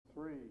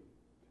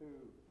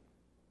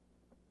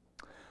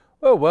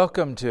Well,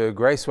 welcome to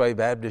Graceway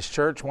Baptist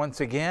Church once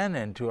again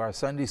and to our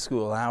Sunday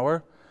School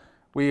Hour.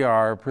 We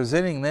are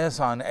presenting this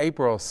on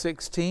April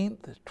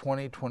 16th,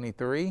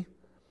 2023,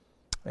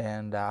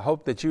 and I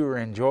hope that you are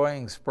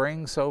enjoying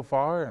spring so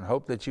far and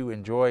hope that you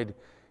enjoyed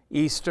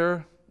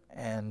Easter.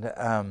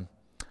 And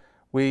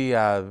we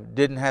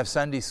didn't have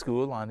Sunday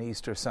school on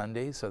Easter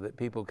Sunday so that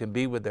people can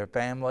be with their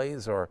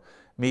families or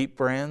meet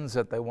friends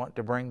that they want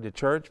to bring to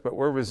church, but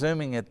we're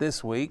resuming it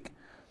this week.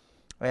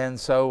 And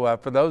so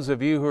for those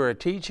of you who are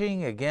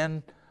teaching,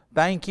 again,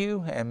 thank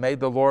you, and may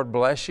the Lord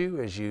bless you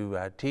as you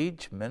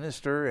teach,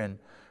 minister, and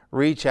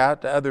reach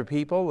out to other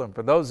people. And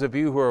for those of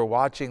you who are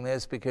watching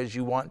this because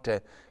you want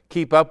to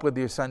keep up with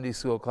your Sunday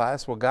school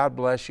class, well, God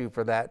bless you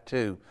for that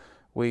too.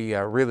 We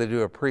really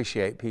do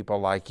appreciate people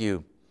like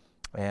you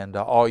and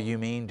all you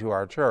mean to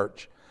our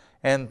church.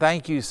 And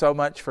thank you so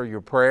much for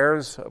your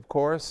prayers, of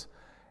course.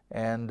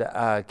 And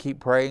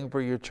keep praying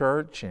for your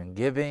church and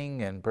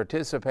giving and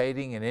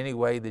participating in any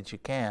way that you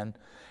can.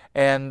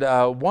 And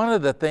one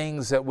of the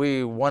things that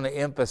we want to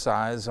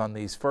emphasize on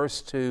these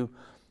first two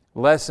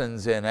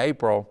lessons in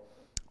April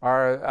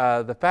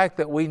are the fact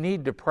that we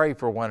need to pray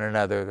for one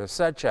another. There's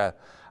such a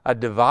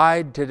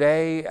divide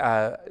today.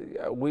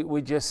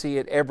 We just see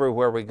it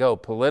everywhere we go.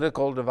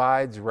 Political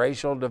divides,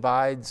 racial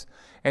divides,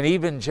 and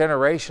even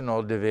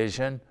generational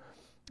division.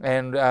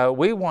 And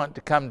we want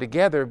to come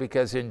together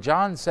because in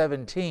John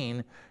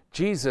 17,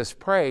 Jesus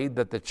prayed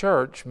that the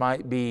church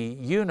might be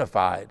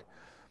unified.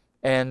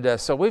 And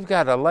so we've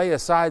got to lay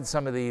aside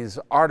some of these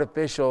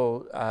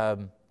artificial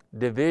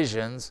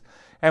divisions,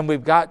 and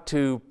we've got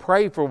to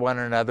pray for one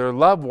another,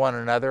 love one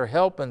another,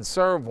 help and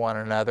serve one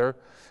another.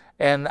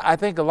 And I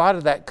think a lot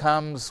of that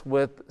comes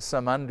with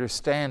some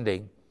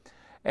understanding.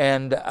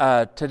 And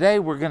today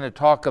we're going to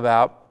talk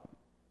about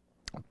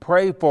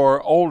pray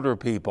for older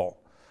people.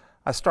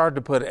 I started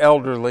to put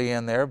elderly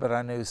in there, but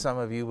I knew some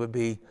of you would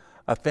be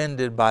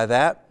offended by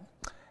that.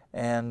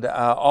 And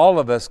all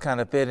of us kind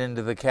of fit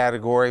into the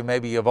category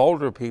maybe of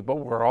older people.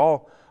 We're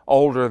all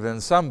older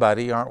than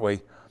somebody, aren't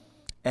we?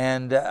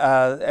 And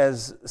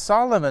as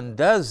Solomon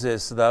does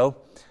this, though,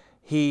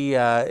 he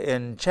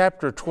in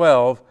chapter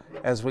 12,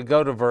 as we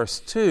go to verse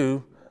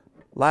 2,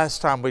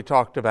 last time we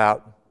talked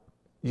about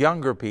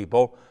younger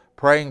people,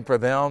 praying for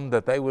them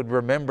that they would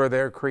remember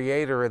their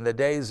Creator in the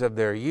days of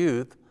their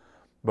youth,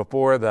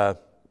 before the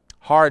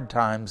hard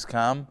times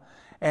come.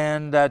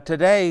 And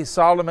today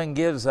Solomon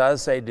gives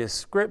us a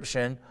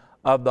description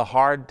of the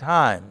hard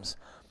times.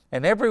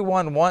 And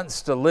everyone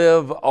wants to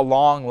live a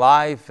long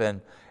life,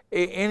 and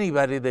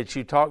anybody that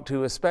you talk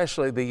to,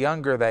 especially the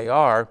younger they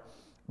are,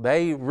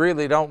 they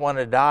really don't want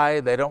to die.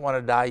 They don't want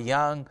to die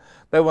young.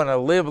 They want to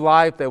live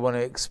life. They want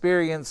to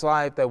experience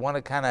life. They want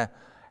to kind of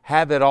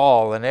have it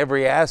all in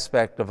every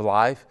aspect of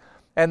life.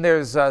 And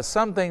there's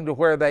something to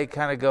where they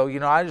kind of go,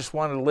 I just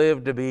want to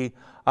live to be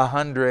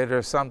 100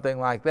 or something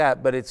like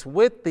that. But it's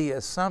with the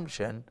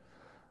assumption,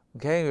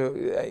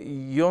 okay,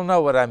 you'll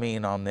know what I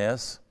mean on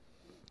this,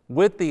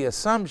 with the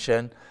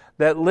assumption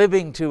that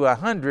living to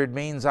 100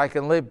 means I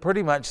can live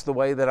pretty much the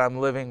way that I'm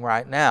living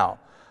right now,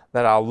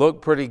 that I'll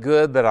look pretty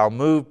good, that I'll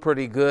move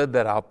pretty good,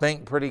 that I'll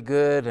think pretty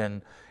good,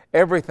 and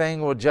everything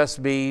will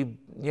just be,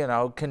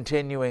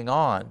 continuing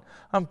on.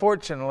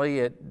 Unfortunately,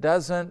 it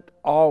doesn't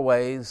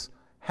always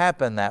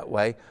happen that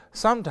way.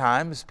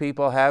 Sometimes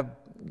people have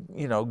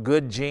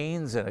good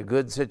genes and a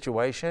good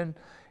situation,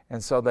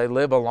 and so they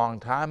live a long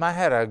time. I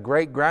had a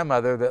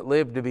great-grandmother that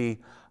lived to be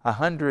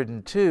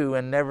 102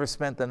 and never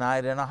spent the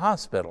night in a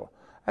hospital.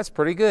 That's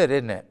pretty good,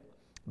 isn't it?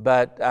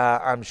 But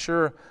I'm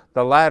sure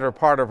the latter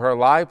part of her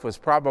life was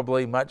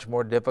probably much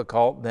more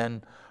difficult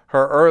than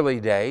her early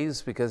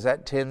days, because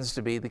that tends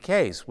to be the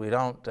case. We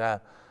don't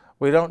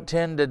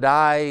tend to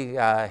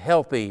die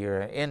healthy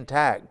or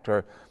intact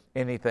or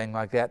anything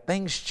like that.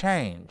 Things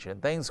change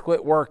and things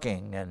quit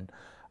working, and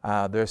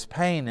there's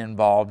pain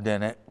involved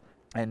in it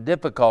and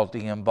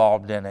difficulty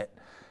involved in it.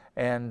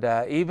 And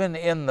even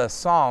in the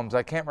Psalms,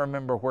 I can't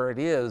remember where it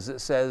is, it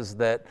says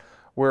that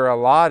we're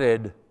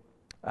allotted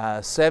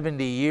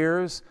 70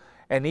 years,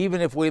 and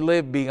even if we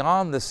live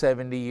beyond the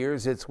 70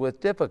 years, it's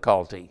with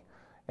difficulty.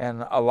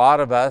 And a lot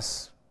of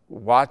us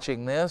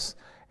watching this,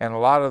 and a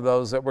lot of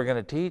those that we're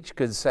going to teach,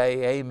 could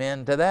say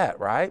amen to that,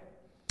 right?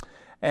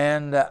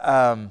 And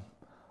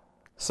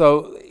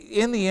so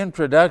in the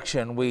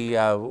introduction, we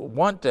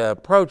want to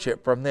approach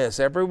it from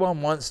this.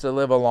 Everyone wants to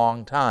live a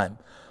long time.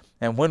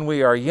 And when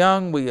we are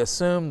young, we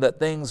assume that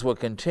things will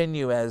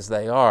continue as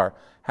they are.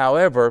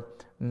 However,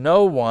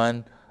 no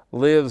one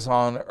lives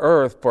on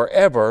earth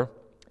forever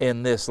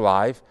in this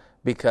life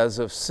because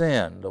of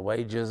sin. The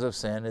wages of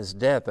sin is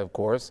death, of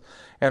course.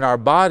 And our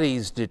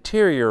bodies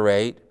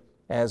deteriorate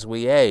as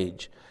we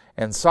age.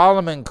 And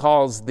Solomon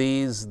calls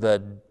these the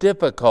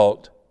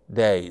difficult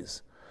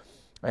days.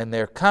 And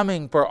they're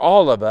coming for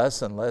all of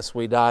us unless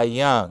we die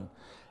young.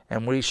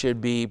 And we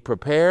should be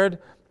prepared,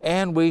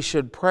 and we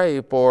should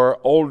pray for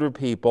older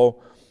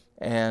people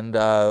and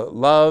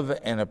love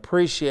and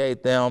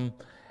appreciate them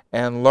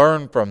and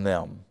learn from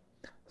them.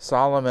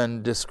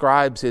 Solomon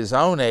describes his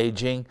own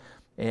aging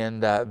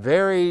in a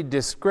very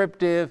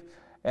descriptive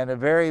and a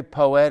very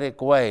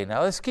poetic way.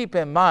 Now let's keep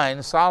in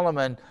mind,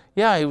 Solomon,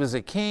 yeah, he was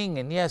a king,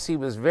 and yes, he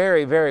was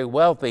very, very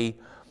wealthy,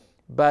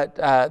 but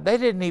they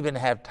didn't even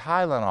have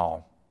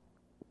Tylenol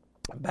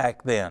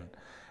back then.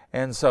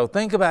 And so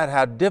think about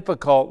how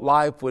difficult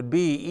life would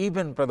be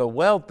even for the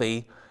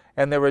wealthy,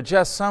 and there were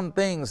just some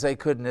things they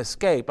couldn't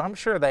escape. I'm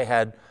sure they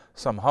had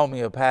some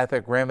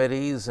homeopathic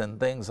remedies and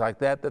things like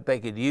that that they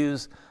could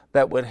use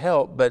that would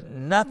help, but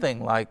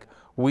nothing like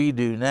we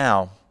do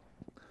now.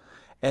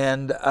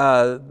 And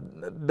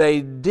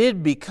they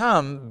did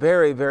become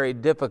very, very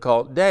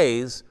difficult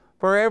days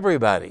for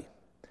everybody.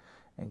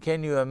 And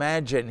can you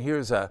imagine,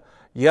 here's a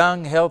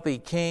young, healthy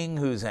king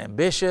who's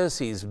ambitious,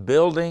 he's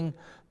building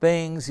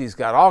things, he's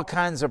got all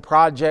kinds of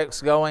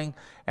projects going,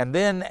 and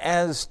then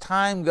as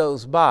time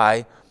goes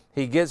by,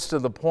 he gets to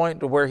the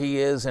point to where he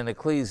is in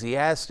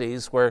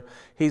Ecclesiastes, where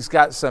he's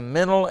got some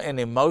mental and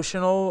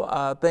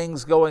emotional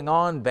things going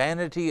on,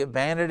 vanity of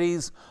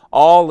vanities,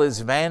 all is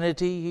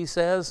vanity, he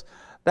says.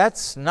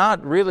 That's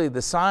not really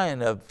the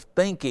sign of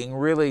thinking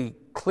really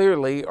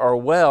clearly or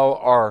well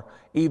or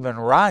even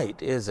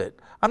right, is it?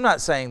 I'm not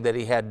saying that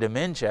he had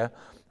dementia.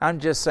 I'm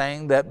just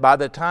saying that by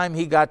the time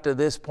he got to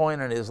this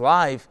point in his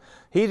life,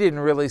 he didn't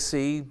really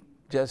see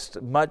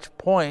just much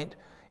point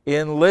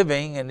in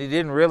living, and he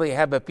didn't really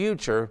have a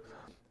future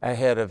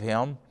ahead of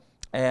him.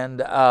 And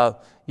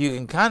you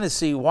can kind of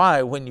see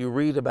why when you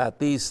read about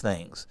these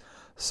things.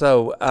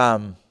 So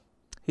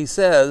he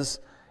says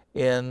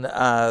in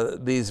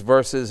these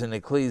verses in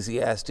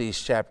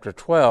Ecclesiastes chapter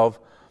 12,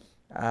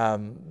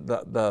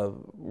 the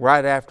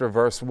right after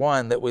verse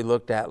 1 that we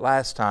looked at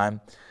last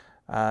time,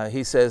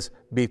 he says,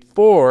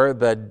 "Before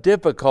the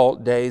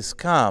difficult days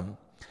come,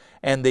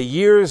 and the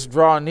years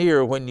draw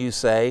near when you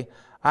say,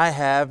 I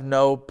have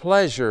no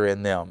pleasure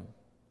in them."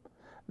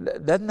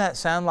 Doesn't that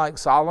sound like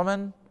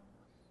Solomon?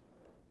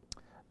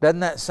 Doesn't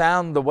that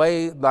sound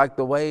like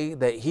the way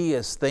that he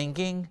is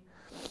thinking?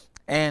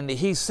 And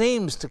he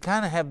seems to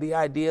kind of have the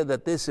idea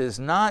that this is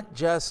not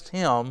just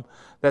him,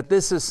 that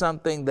this is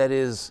something that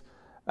is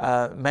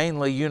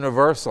mainly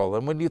universal.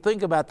 And when you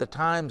think about the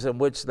times in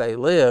which they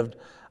lived,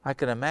 I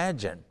can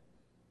imagine.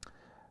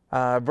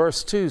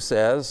 Verse 2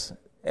 says,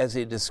 as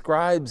he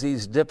describes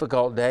these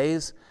difficult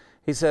days,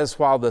 he says,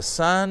 while the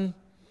sun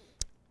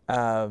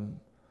and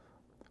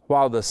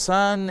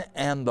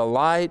the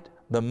light,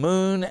 the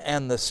moon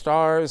and the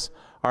stars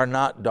are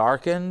not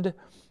darkened,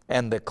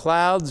 and the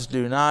clouds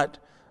do not,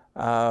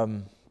 let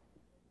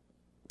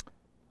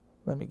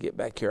me get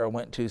back here, I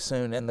went too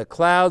soon, and the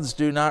clouds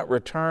do not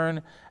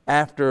return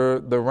after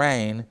the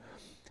rain.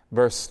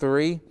 Verse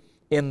 3,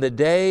 in the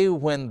day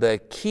when the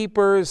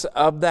keepers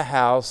of the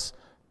house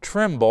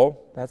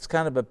tremble, that's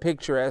kind of a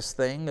picturesque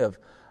thing of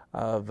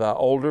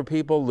older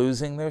people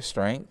losing their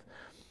strength,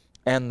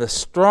 and the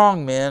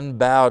strong men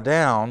bow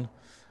down,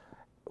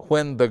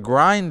 when the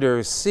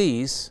grinders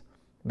cease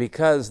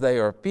because they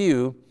are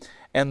few,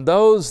 and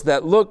those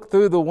that look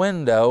through the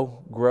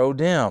window grow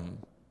dim,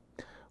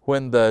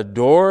 when the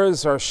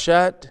doors are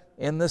shut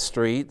in the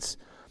streets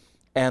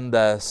and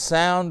the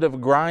sound of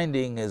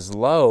grinding is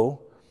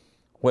low,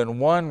 when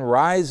one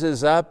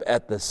rises up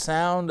at the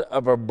sound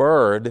of a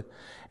bird,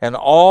 and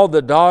all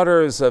the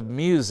daughters of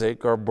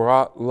music are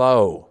brought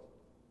low.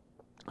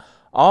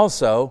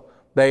 Also,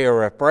 they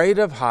are afraid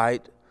of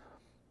height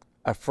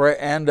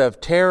and of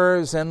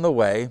terrors in the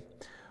way.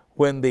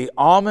 When the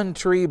almond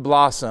tree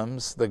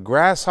blossoms, the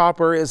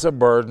grasshopper is a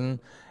burden,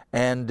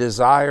 and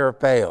desire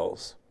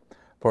fails.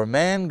 For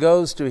man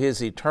goes to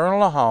his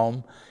eternal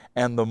home,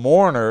 and the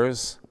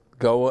mourners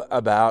go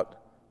about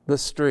the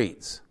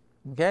streets.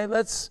 Okay,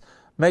 let's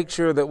make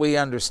sure that we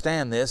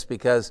understand this,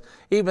 because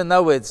even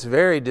though it's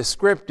very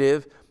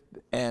descriptive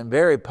and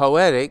very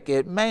poetic,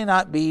 it may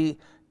not be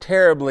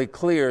terribly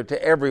clear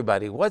to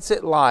everybody. What's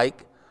it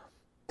like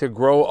to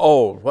grow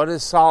old? What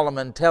is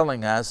Solomon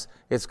telling us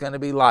it's going to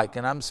be like?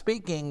 And I'm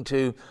speaking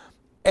to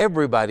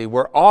everybody.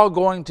 We're all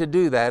going to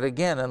do that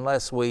again,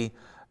 unless we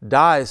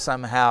die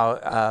somehow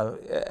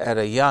at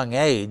a young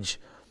age.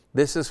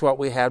 This is what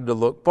we have to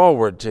look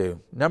forward to.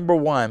 Number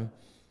one,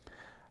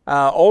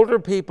 older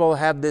people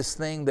have this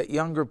thing that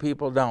younger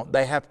people don't.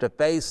 They have to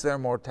face their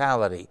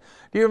mortality.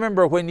 Do you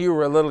remember when you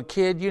were a little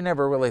kid, you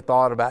never really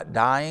thought about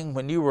dying?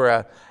 When you were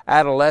an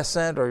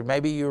adolescent, or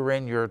maybe you were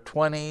in your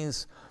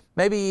 20s,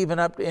 maybe even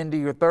up into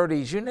your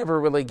 30s, you never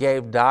really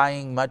gave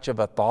dying much of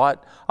a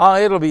thought. Oh,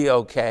 it'll be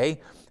okay.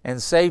 And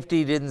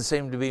safety didn't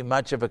seem to be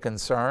much of a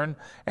concern.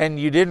 And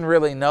you didn't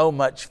really know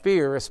much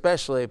fear,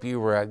 especially if you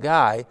were a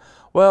guy.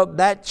 Well,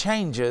 that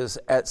changes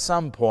at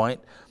some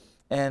point.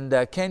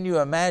 And can you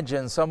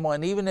imagine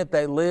someone, even if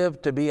they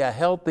live to be a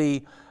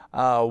healthy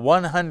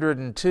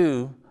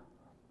 102,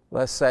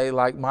 let's say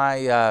like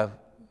my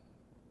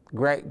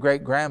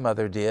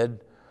great-grandmother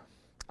did,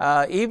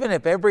 even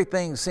if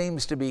everything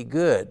seems to be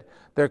good,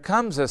 there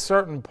comes a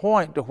certain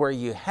point to where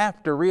you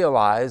have to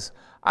realize,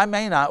 I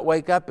may not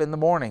wake up in the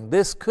morning.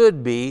 This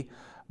could be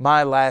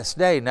my last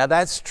day. Now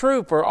that's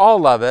true for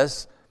all of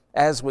us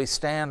as we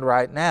stand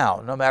right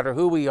now. No matter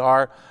who we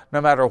are,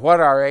 no matter what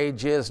our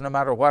age is, no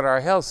matter what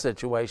our health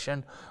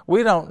situation,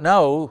 we don't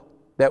know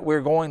that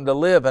we're going to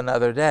live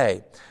another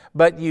day.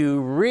 But you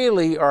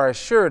really are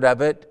assured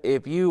of it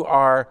if you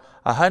are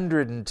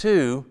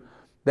 102,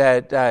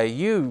 that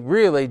you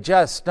really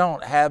just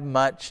don't have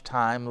much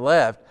time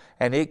left,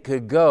 and it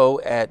could go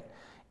at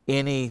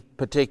any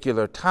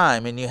particular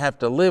time, and you have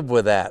to live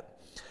with that.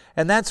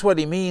 And that's what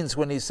he means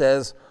when he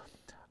says,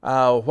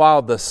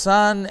 while the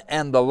sun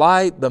and the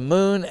light, the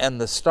moon and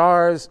the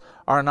stars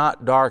are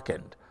not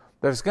darkened.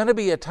 There's going to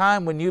be a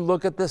time when you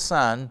look at the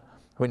sun,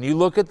 when you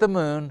look at the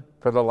moon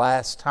for the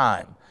last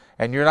time,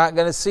 and you're not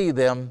going to see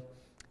them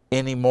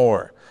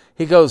anymore.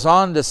 He goes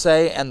on to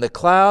say, and the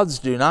clouds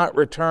do not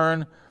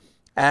return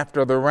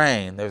after the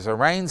rain. There's a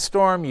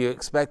rainstorm, you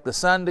expect the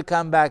sun to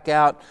come back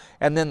out,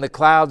 and then the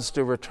clouds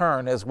to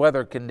return as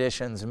weather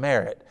conditions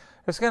merit.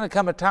 There's going to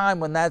come a time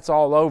when that's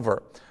all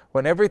over,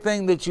 when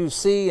everything that you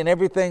see and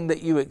everything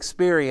that you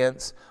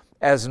experience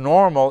as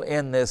normal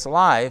in this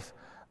life,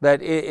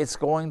 that it's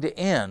going to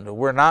end.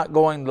 We're not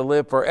going to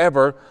live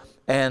forever,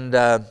 and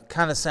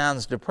kind of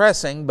sounds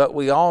depressing, but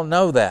we all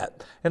know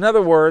that. In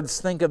other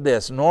words, think of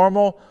this.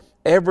 Normal,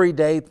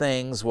 everyday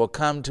things will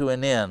come to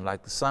an end,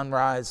 like the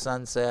sunrise,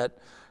 sunset,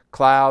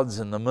 clouds,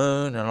 and the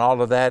moon, and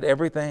all of that.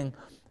 Everything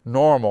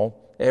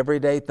normal,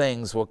 everyday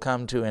things will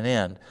come to an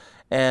end.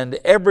 And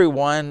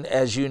everyone,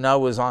 as you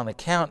know, is on a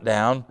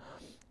countdown,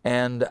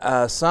 and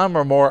some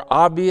are more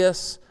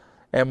obvious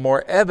and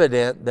more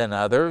evident than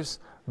others,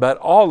 but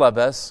all of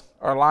us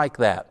are like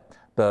that.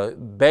 The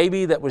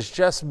baby that was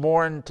just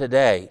born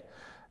today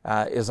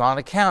is on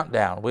a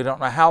countdown. We don't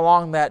know how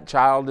long that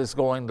child is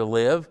going to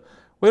live.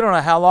 We don't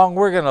know how long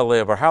we're going to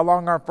live, or how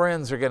long our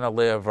friends are going to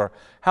live, or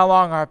how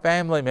long our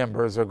family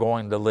members are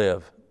going to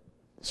live.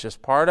 It's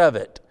just part of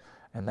it,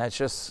 and that's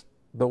just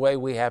the way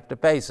we have to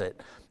face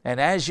it. And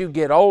as you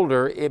get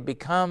older, it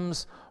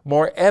becomes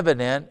more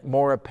evident,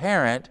 more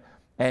apparent,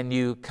 and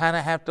you kind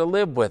of have to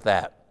live with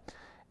that.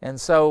 And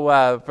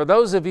so for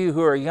those of you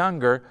who are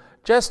younger,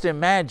 just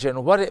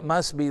imagine what it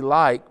must be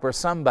like for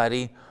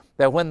somebody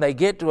that when they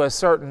get to a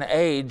certain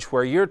age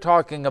where you're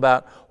talking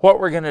about what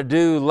we're going to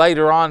do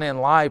later on in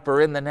life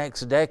or in the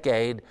next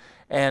decade,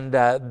 and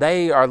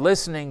they are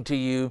listening to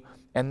you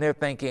and they're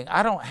thinking,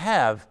 I don't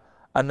have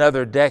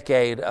another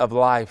decade of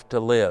life to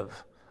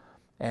live.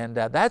 And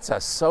that's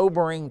a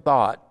sobering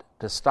thought,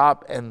 to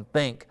stop and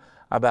think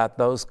about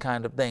those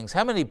kind of things.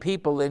 How many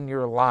people in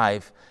your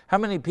life, how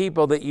many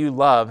people that you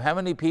love, how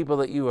many people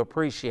that you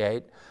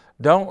appreciate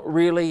don't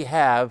really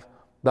have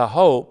the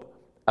hope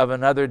of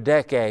another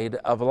decade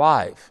of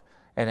life?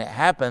 And it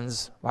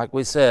happens, like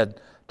we said,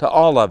 to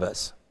all of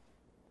us.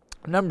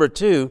 Number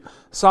 2,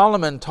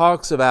 Solomon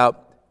talks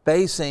about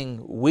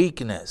facing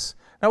weakness.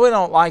 Now, we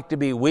don't like to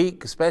be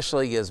weak,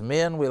 especially as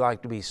men. We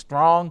like to be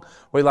strong.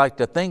 We like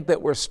to think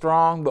that we're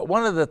strong. But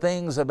one of the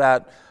things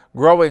about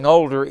growing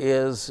older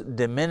is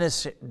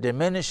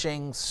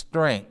diminishing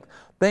strength.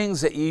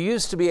 Things that you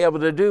used to be able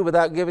to do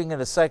without giving it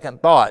a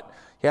second thought.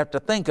 You have to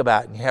think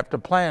about it, and you have to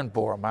plan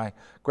for it. My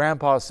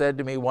grandpa said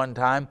to me one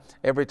time,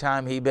 every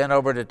time he bent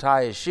over to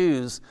tie his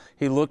shoes,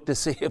 he looked to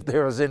see if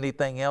there was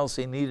anything else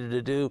he needed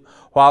to do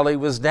while he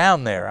was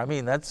down there. I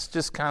mean, that's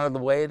just kind of the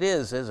way it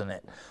is, isn't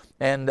it?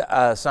 And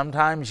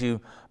sometimes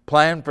you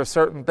plan for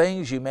certain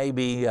things. You may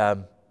be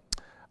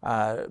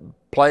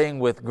playing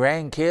with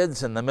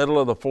grandkids in the middle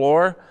of the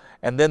floor,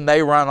 and then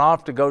they run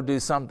off to go do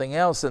something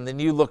else, and then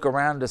you look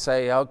around to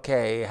say,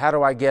 okay, how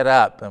do I get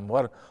up? And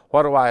what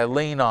do I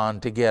lean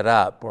on to get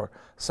up? Or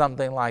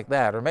something like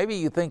that. Or maybe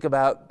you think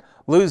about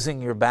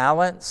losing your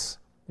balance.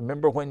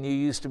 Remember when you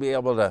used to be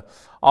able to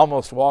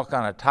almost walk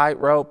on a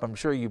tightrope? I'm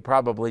sure you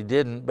probably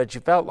didn't, but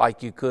you felt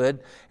like you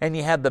could, and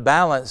you had the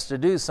balance to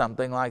do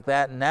something like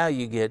that, and now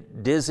you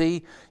get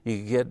dizzy, you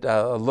get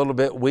a little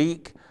bit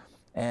weak,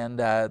 and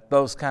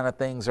those kind of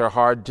things are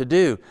hard to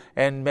do.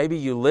 And maybe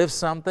you lift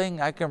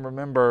something. I can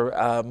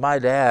remember my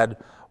dad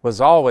was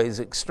always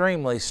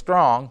extremely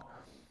strong,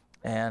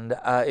 and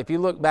if you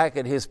look back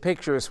at his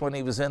pictures when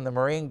he was in the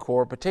Marine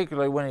Corps,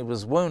 particularly when he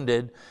was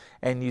wounded,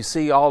 and you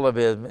see all of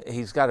him,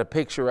 he's got a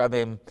picture of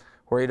him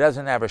where he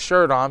doesn't have a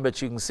shirt on,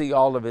 but you can see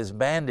all of his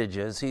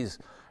bandages. He's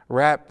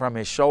wrapped from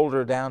his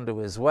shoulder down to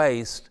his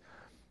waist.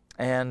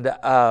 And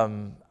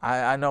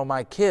I know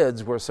my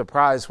kids were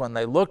surprised when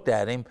they looked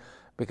at him,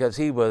 because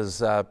he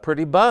was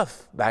pretty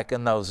buff back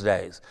in those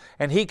days.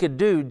 And he could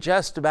do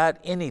just about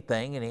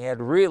anything, and he had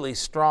really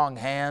strong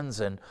hands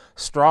and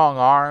strong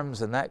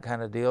arms and that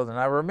kind of deal. And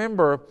I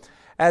remember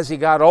as he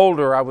got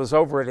older, I was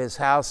over at his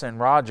house in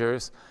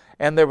Rogers,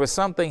 and there was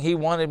something he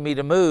wanted me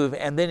to move,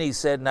 and then he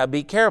said, now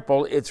be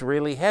careful, it's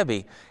really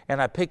heavy.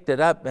 And I picked it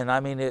up, and I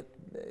mean,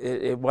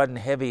 it wasn't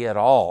heavy at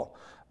all,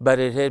 but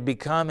it had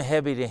become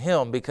heavy to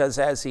him because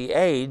as he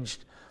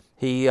aged,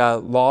 he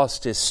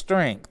lost his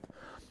strength.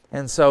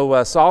 And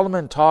so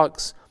Solomon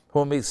talks,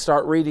 when we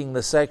start reading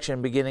the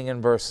section beginning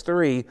in verse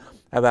 3,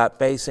 about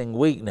facing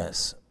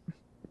weakness.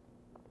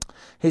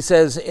 He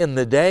says, in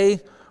the day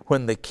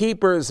when the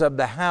keepers of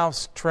the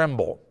house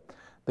tremble.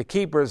 the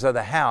keepers of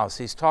the house.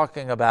 He's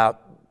talking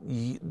about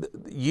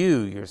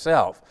you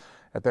yourself.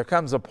 That there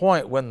comes a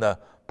point when the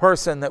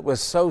person that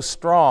was so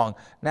strong,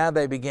 now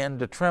they begin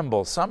to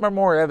tremble. Some are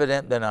more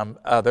evident than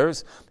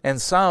others,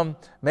 and some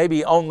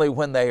maybe only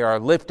when they are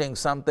lifting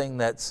something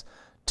that's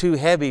too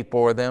heavy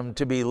for them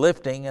to be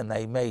lifting, and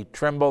they may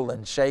tremble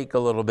and shake a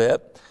little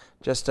bit.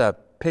 Just a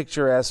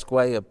picturesque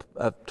way of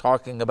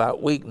talking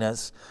about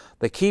weakness.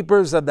 The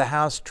keepers of the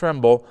house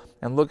tremble,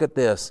 and look at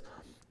this,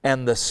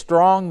 and the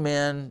strong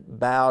men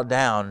bow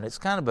down. It's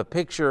kind of a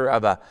picture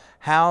of a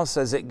house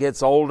as it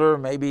gets older.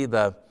 Maybe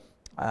the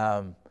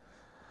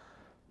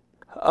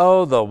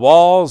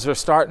walls are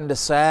starting to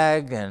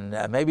sag,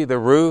 and maybe the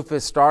roof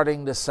is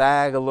starting to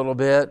sag a little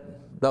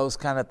bit, those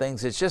kind of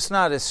things. It's just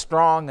not as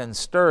strong and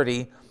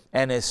sturdy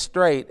and as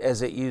straight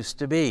as it used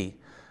to be.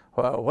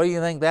 Well, what do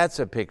you think that's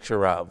a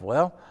picture of?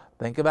 Well,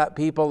 think about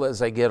people as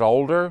they get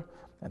older,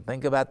 and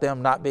think about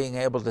them not being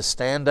able to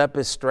stand up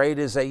as straight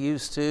as they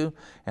used to,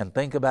 and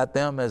think about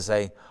them as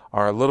they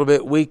are a little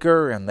bit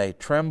weaker and they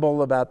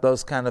tremble about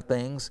those kind of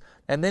things.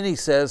 And then he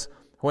says,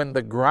 when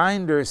the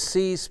grinders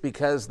cease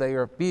because they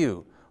are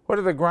few. What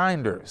are the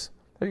grinders?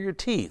 They're your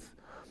teeth.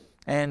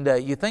 And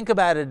you think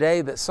about a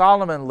day that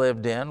Solomon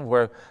lived in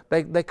where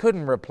they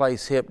couldn't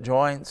replace hip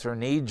joints or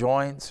knee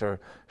joints or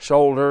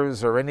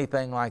shoulders or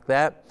anything like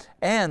that.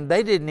 And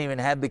they didn't even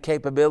have the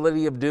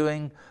capability of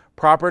doing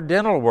proper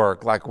dental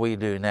work like we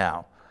do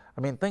now.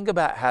 I mean, think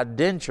about how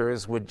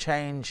dentures would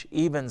change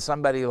even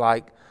somebody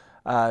like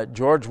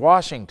George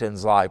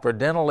Washington's life, or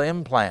dental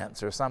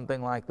implants or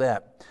something like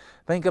that.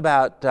 Think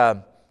about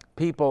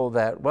people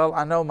that, well,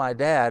 I know my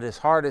dad, as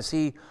hard as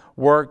he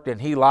worked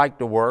and he liked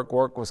to work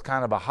was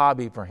kind of a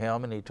hobby for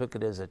him and he took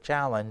it as a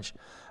challenge,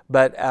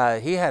 but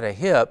he had a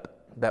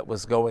hip that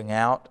was going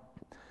out,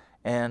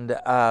 and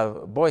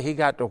he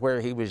got to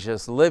where he was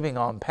just living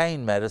on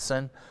pain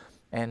medicine,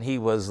 and he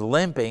was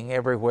limping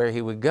everywhere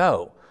he would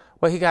go.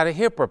 Well, he got a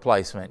hip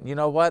replacement. You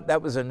know what?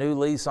 That was a new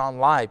lease on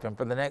life, and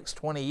for the next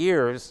 20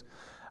 years,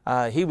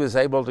 he was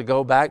able to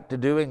go back to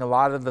doing a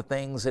lot of the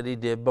things that he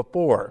did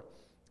before.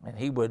 And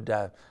he would,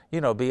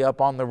 be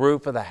up on the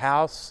roof of the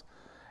house,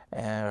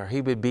 or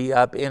he would be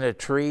up in a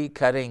tree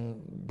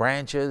cutting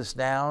branches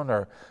down,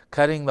 or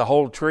cutting the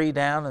whole tree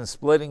down and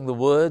splitting the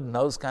wood and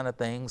those kind of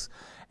things.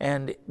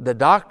 And the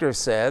doctor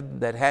said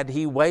that had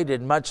he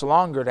waited much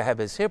longer to have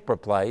his hip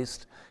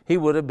replaced, he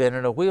would have been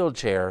in a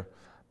wheelchair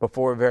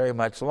before very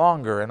much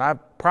longer. And I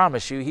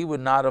promise you, he would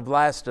not have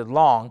lasted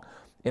long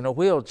in a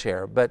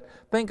wheelchair. But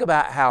think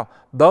about how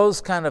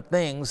those kind of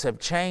things have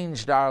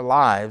changed our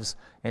lives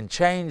and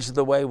changed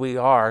the way we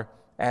are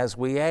as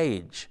we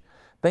age.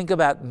 Think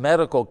about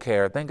medical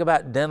care. Think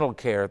about dental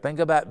care. Think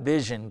about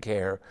vision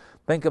care.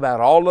 Think about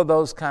all of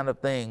those kind of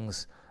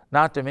things,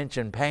 not to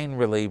mention pain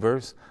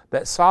relievers,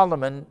 that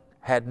Solomon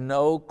had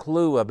no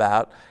clue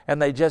about,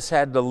 and they just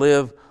had to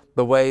live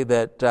the way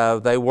that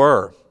they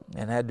were,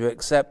 and had to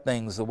accept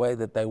things the way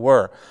that they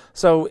were.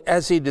 So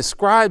as he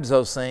describes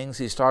those things,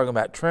 he's talking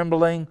about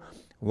trembling,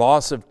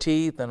 loss of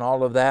teeth, and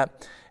all of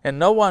that. And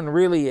no one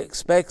really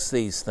expects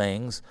these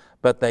things,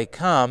 but they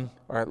come,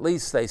 or at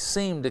least they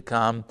seem to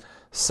come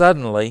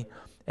suddenly,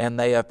 and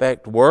they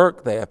affect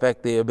work. They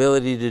affect the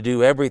ability to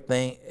do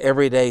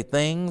everyday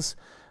things.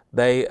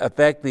 They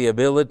affect the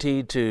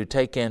ability to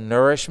take in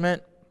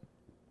nourishment.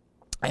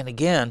 And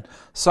again,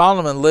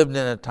 Solomon lived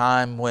in a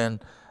time when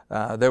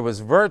there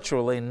was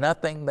virtually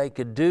nothing they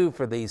could do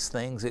for these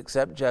things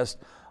except just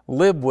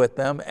live with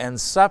them and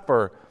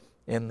suffer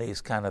in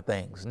these kind of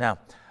things. Now,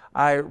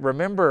 I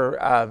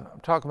remember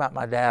talking about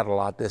my dad a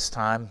lot this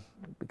time,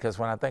 because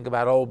when I think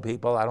about old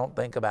people, I don't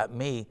think about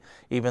me,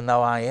 even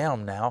though I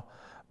am now.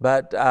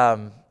 But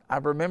I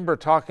remember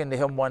talking to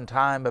him one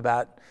time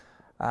about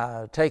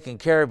taking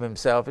care of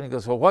himself, and he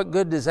goes, well, what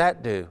good does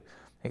that do?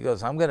 He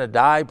goes, I'm going to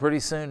die pretty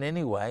soon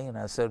anyway. And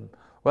I said,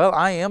 well,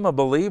 I am a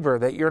believer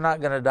that you're not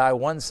going to die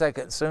 1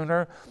 second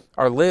sooner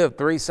or live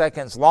 3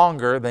 seconds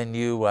longer than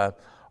you are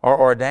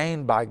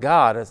ordained by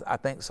God. I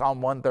think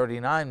Psalm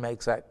 139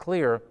 makes that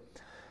clear.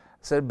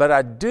 I said, but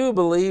I do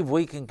believe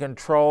we can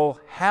control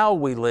how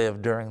we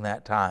live during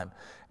that time.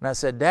 And I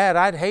said, Dad,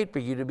 I'd hate for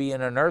you to be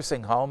in a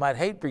nursing home. I'd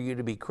hate for you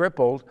to be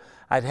crippled.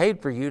 I'd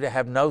hate for you to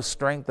have no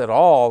strength at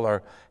all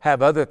or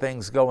have other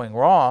things going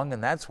wrong.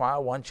 And that's why I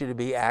want you to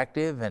be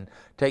active and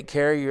take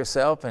care of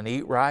yourself and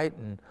eat right.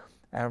 And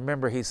I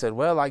remember he said,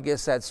 well, I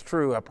guess that's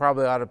true. I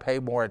probably ought to pay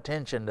more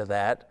attention to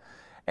that.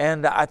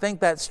 And I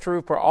think that's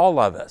true for all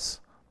of us.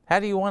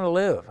 How do you want to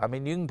live? I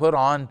mean, you can put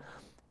on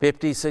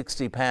 50,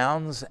 60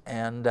 pounds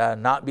and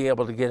not be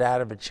able to get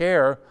out of a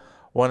chair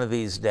one of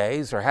these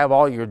days, or have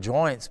all your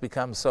joints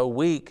become so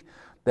weak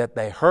that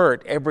they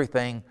hurt.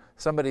 Everything,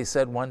 somebody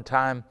said one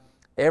time,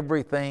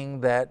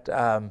 everything that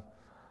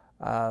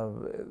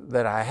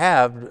I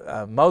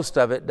have, most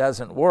of it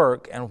doesn't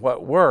work, and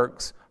what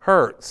works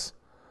hurts.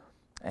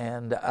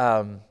 And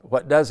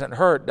what doesn't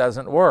hurt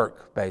doesn't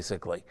work,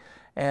 basically.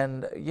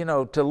 And,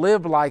 to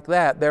live like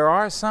that, there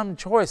are some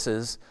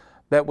choices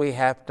that we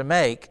have to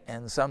make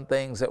and some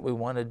things that we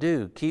want to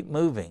do. Keep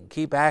moving,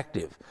 keep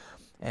active.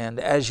 And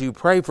as you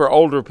pray for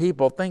older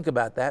people, think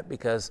about that,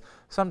 because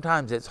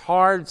sometimes it's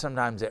hard,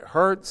 sometimes it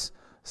hurts,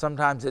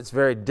 sometimes it's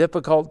very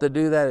difficult to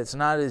do that. It's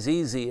not as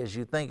easy as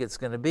you think it's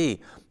going to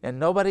be. And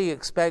nobody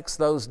expects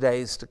those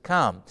days to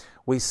come.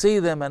 We see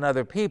them in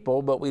other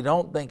people, but we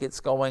don't think it's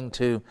going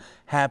to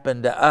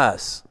happen to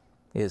us,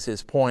 is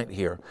his point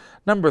here.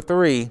 Number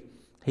 3,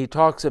 he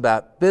talks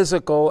about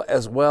physical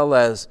as well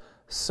as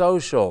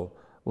social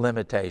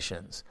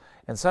limitations.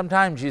 And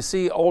sometimes you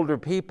see older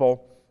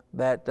people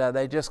that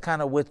they just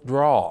kind of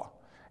withdraw.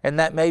 And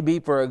that may be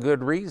for a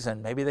good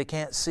reason. Maybe they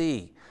can't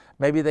see.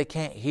 Maybe they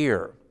can't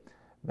hear.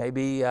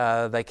 Maybe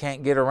they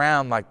can't get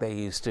around like they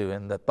used to.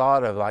 And the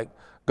thought of like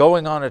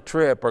going on a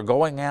trip or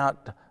going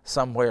out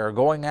somewhere or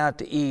going out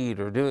to eat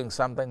or doing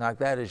something like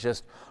that is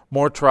just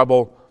more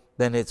trouble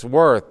than it's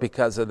worth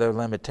because of their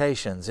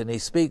limitations. And he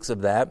speaks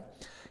of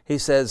that. He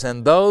says,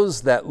 and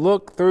those that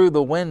look through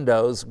the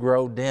windows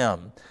grow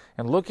dim.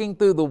 And looking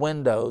through the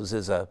windows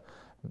is a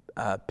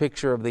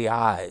picture of the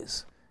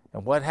eyes.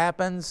 And what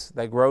happens?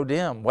 They grow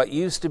dim. What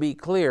used to be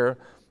clear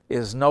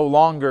is no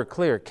longer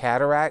clear.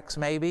 Cataracts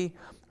maybe,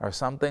 or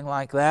something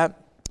like that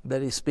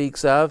he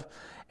speaks of.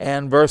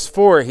 And verse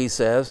 4, he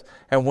says,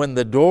 and when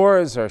the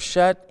doors are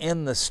shut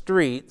in the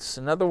streets,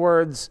 in other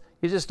words,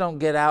 you just don't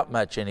get out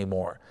much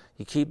anymore.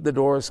 You keep the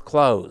doors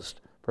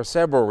closed for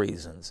several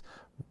reasons.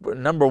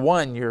 Number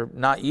 1, you're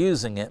not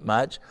using it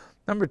much.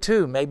 Number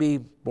 2, maybe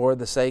for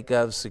the sake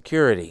of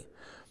security.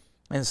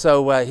 And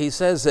so he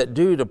says that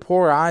due to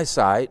poor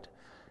eyesight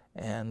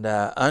and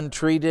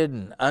untreated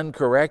and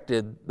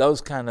uncorrected,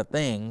 those kind of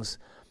things,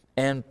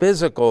 and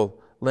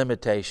physical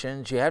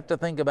limitations, you have to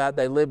think about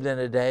they lived in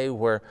a day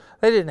where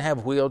they didn't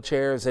have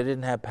wheelchairs, they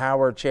didn't have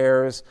power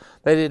chairs,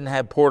 they didn't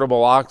have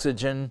portable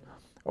oxygen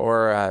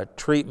or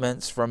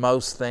treatments for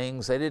most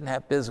things. They didn't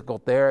have physical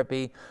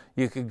therapy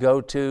you could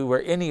go to, or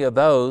any of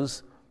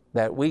those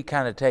that we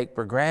kind of take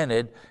for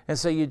granted. And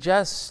so you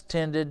just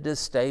tended to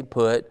stay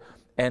put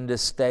and to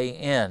stay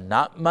in.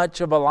 Not much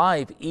of a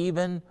life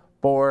even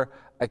for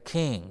a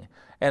king.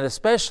 And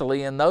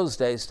especially in those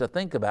days, to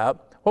think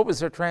about, what was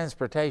their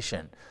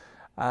transportation?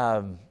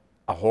 A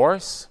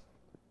horse?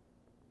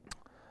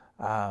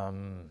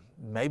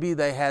 Maybe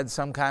they had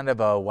some kind of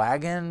a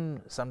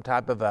wagon, some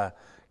type of a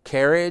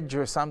carriage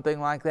or something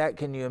like that.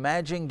 Can you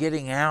imagine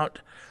getting out?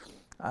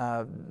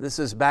 This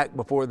is back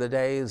before the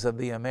days of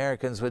the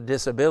Americans with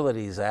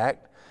Disabilities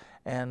Act.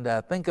 And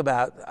think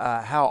about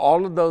how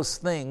all of those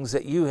things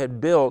that you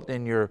had built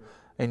in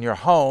your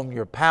home,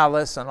 your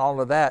palace and all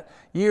of that,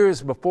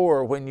 years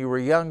before when you were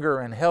younger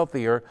and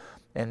healthier,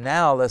 and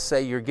now let's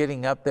say you're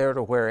getting up there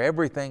to where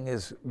everything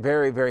is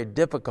very, very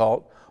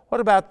difficult. What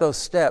about those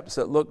steps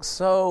that look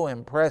so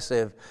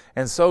impressive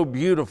and so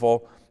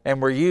beautiful and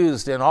were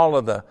used in all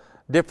of the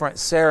different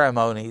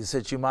ceremonies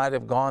that you might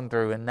have gone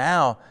through, and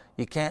now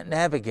you can't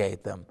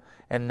navigate them?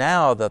 And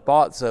now the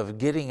thoughts of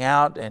getting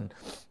out and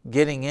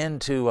getting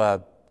into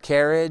a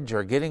carriage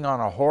or getting on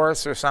a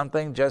horse or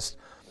something, just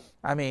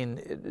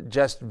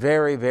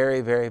very,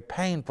 very, very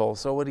painful.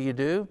 So what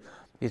do?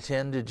 You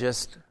tend to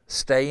just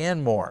stay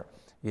in more.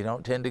 You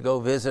don't tend to go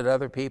visit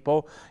other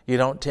people. You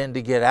don't tend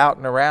to get out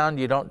and around.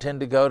 You don't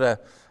tend to go to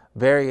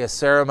various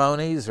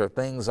ceremonies or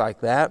things like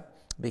that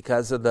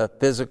because of the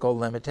physical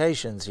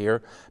limitations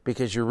here,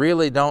 because you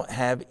really don't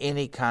have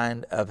any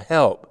kind of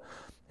help.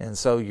 And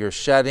so you're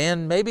shut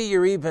in. Maybe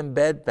you're even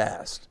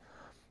bedfast.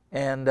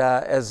 And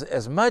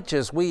as much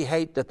as we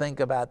hate to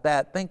think about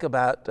that,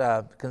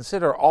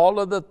 consider all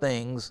of the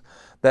things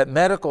that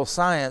medical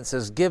science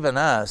has given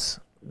us,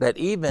 that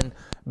even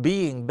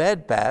being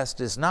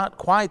bedfast is not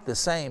quite the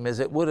same as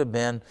it would have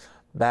been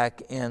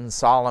back in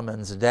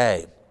Solomon's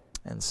day.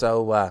 And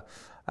so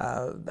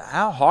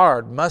how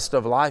hard must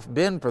have life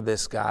been for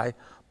this guy,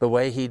 the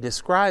way he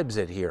describes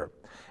it here.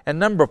 And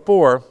number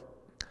 4,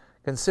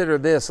 consider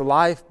this: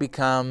 life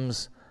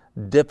becomes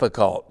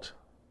difficult.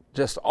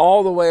 Just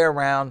all the way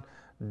around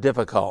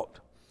difficult.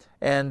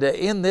 And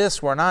in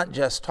this, we're not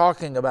just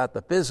talking about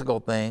the physical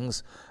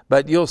things,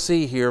 but you'll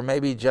see here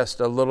maybe just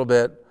a little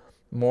bit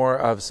more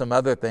of some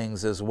other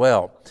things as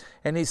well.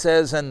 And he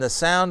says, and the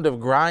sound of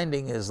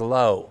grinding is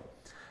low.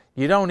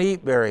 You don't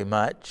eat very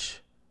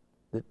much.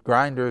 The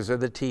grinders are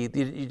the teeth.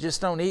 You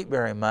just don't eat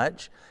very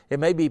much. It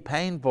may be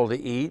painful to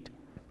eat.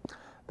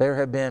 There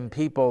have been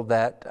people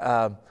that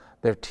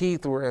their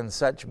teeth were in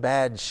such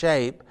bad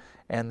shape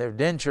and their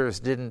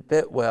dentures didn't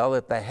fit well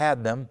if they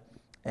had them,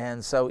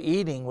 and so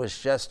eating was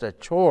just a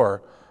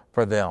chore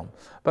for them.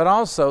 But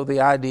also the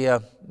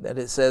idea that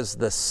it says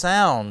the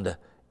sound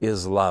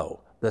is low.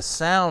 The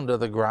sound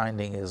of the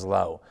grinding is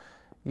low.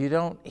 You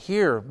don't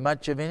hear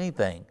much of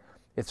anything.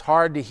 It's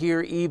hard to hear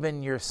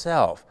even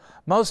yourself.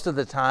 Most of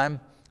the time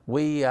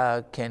we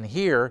can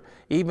hear,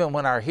 even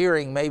when our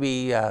hearing may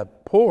be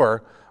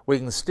poor, we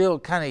can still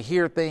kind of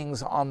hear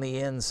things on the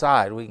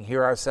inside. We can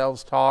hear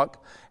ourselves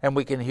talk, and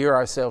we can hear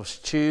ourselves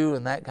chew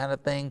and that kind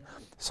of thing.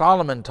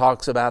 Solomon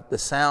talks about the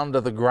sound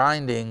of the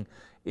grinding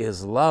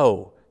is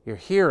low. Your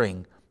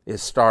hearing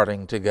is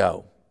starting to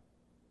go.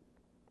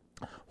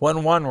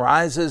 When one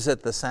rises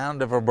at the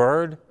sound of a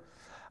bird,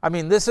 I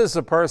mean, this is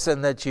a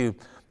person that you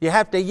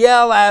have to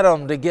yell at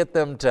them to get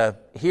them to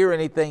hear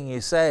anything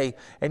you say,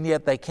 and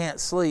yet they can't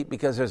sleep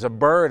because there's a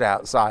bird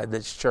outside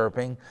that's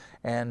chirping,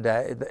 and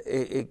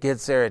it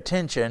gets their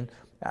attention.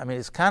 I mean,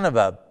 it's kind of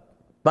a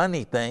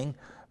funny thing,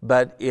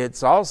 but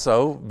it's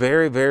also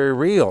very, very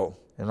real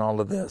in all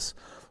of this.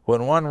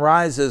 When one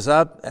rises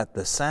up at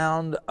the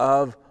sound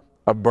of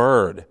a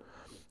bird,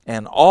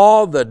 and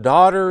all the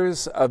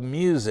daughters of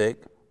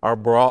music are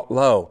brought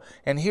low.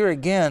 And here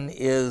again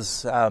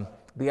is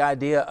the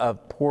idea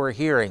of poor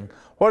hearing.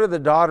 What are the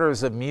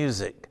daughters of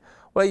music?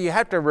 Well, you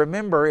have to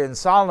remember in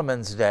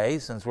Solomon's day,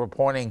 since we're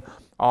pointing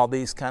all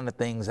these kind of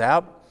things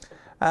out,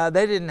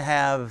 they didn't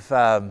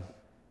have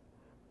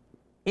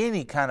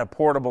any kind of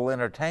portable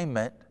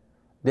entertainment,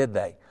 did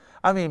they?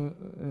 I mean,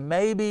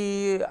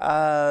 maybe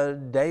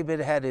David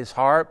had his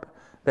harp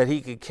that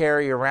he could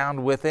carry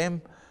around with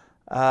him,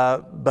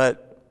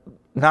 but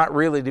not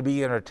really to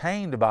be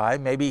entertained by.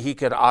 Maybe he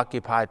could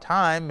occupy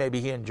time.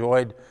 Maybe he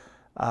enjoyed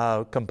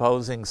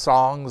composing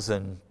songs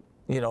and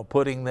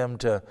putting them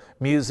to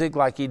music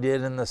like he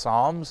did in the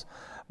Psalms.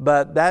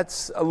 But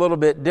that's a little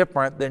bit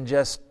different than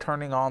just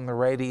turning on the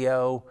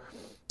radio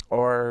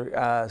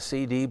or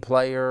CD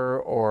player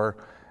or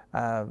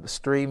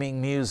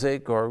streaming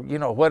music or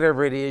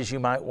whatever it is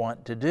you might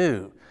want to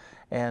do.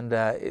 And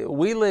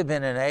we live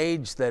in an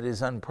age that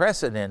is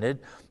unprecedented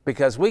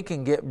because we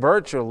can get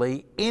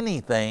virtually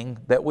anything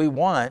that we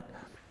want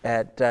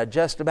at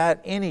just about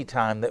any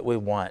time that we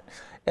want.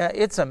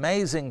 It's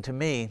amazing to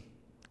me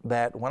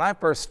that when I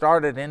first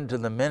started into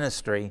the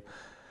ministry,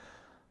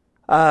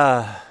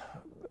 the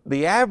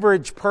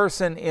average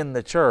person in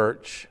the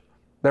church,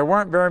 there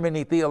weren't very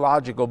many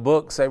theological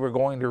books they were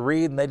going to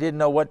read, and they didn't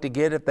know what to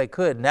get if they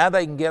could. Now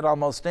they can get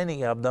almost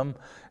any of them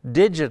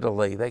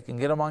digitally. They can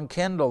get them on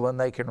Kindle and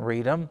they can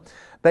read them.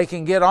 They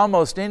can get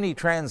almost any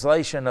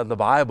translation of the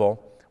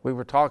Bible. We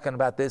were talking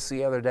about this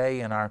the other day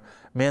in our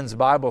men's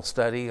Bible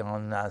study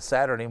on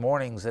Saturday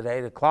mornings at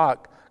 8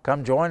 o'clock.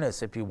 Come join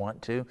us if you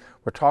want to.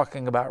 We're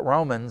talking about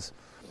Romans,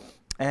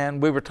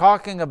 and we were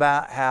talking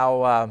about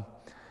how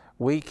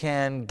we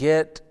can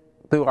get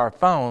through our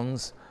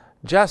phones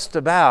just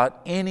about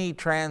any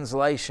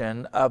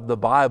translation of the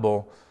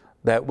Bible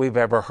that we've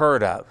ever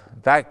heard of.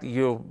 In fact,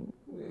 you'll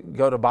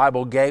go to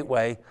Bible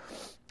Gateway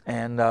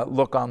and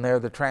look on there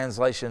the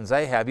translations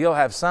they have. You'll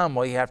have some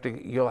where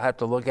you'll have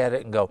to look at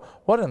it and go,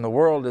 what in the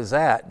world is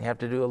that? And you have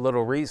to do a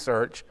little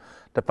research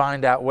to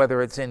find out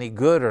whether it's any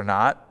good or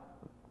not,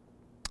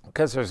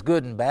 because there's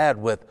good and bad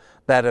with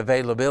that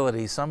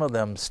availability. Some of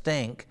them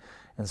stink,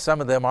 and some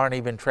of them aren't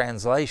even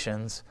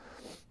translations.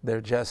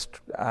 They're just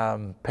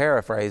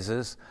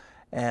paraphrases.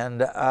 And,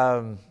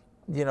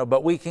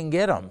 but we can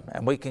get them,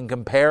 and we can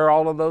compare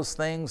all of those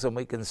things, and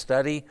we can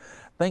study.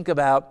 Think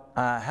about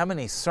how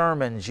many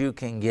sermons you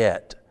can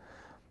get.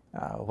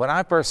 When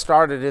I first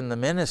started in the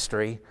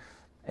ministry,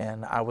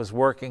 and I was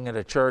working at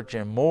a church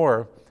in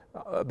Moore,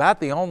 about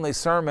the only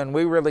sermon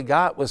we really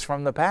got was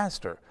from the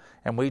pastor.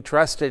 And we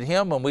trusted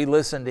him, and we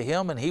listened to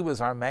him, and he was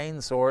our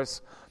main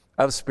source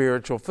of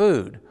spiritual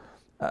food.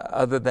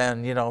 Other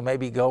than,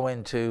 maybe go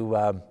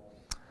into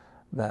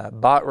the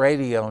Bot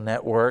Radio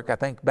Network. I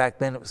think back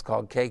then it was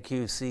called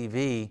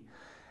KQCV.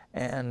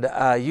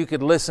 And you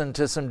could listen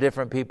to some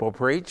different people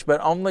preach, but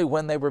only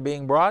when they were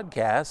being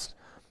broadcast.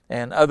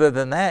 And other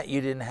than that, you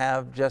didn't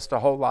have just a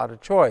whole lot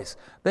of choice.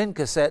 Then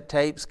cassette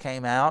tapes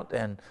came out,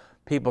 and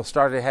people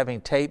started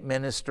having tape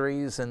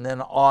ministries, and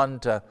then on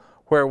to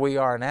where we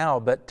are now.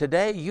 But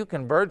today you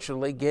can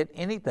virtually get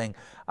anything.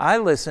 I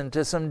listened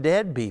to some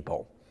dead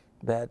people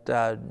that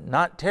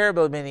not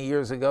terribly many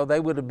years ago, they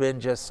would have been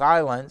just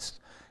silenced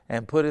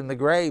and put in the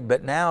grave,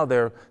 but now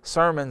their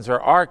sermons are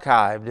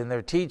archived and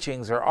their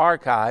teachings are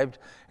archived,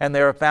 and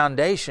there are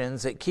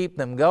foundations that keep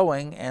them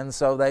going, and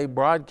so they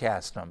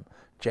broadcast them.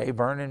 J.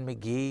 Vernon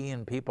McGee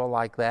and people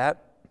like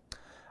that.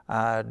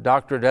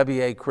 Dr.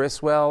 W.A.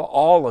 Criswell,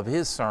 all of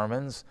his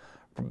sermons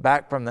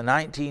back from the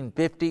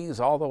 1950s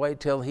all the way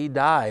till he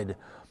died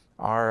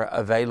are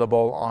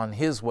available on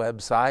his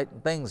website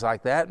and things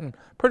like that. And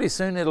pretty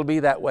soon it'll be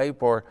that way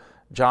for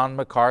John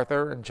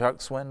MacArthur and Chuck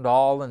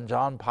Swindoll and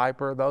John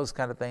Piper, those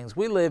kind of things.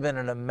 We live in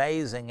an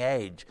amazing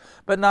age.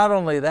 But not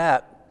only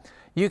that,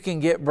 you can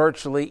get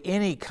virtually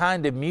any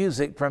kind of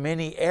music from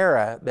any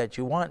era that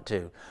you want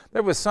to.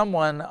 There was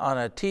someone on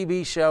a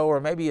TV show or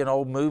maybe an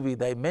old movie,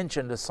 they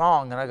mentioned a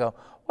song, and I go,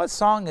 what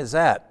song is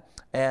that?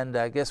 And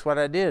guess what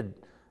I did?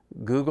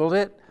 Googled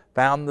it,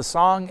 found the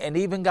song, and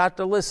even got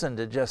to listen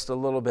to just a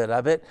little bit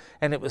of it.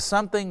 And it was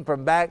something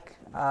from back,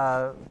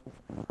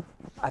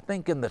 I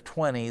think in the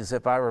 20s,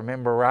 if I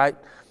remember right.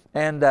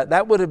 And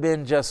that would have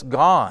been just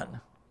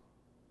gone.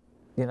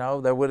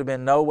 There would have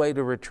been no way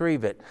to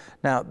retrieve it.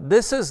 Now,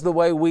 this is the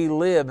way we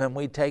live, and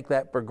we take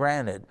that for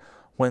granted.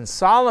 When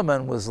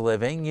Solomon was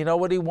living, you know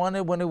what he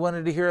wanted when he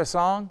wanted to hear a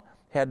song?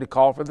 He had to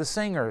call for the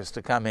singers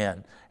to come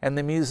in and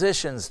the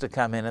musicians to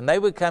come in. And they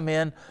would come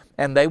in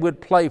and they would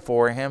play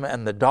for him.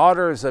 And the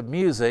daughters of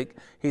music,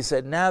 he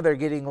said, now they're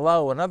getting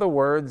low. In other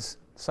words,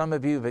 some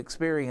of you have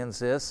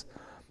experienced this.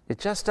 It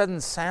just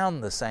doesn't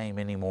sound the same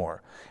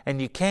anymore. And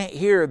you can't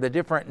hear the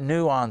different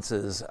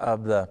nuances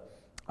of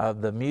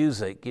the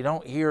music. You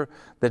don't hear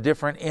the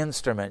different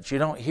instruments. You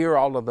don't hear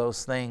all of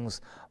those things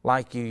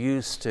like you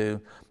used to,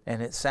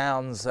 and it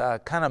sounds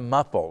kind of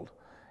muffled.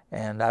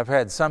 And I've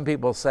had some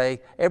people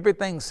say,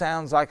 everything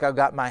sounds like I've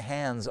got my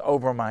hands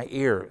over my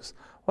ears.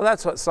 Well,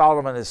 that's what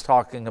Solomon is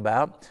talking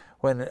about.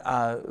 When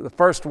the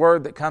first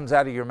word that comes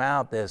out of your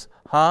mouth is,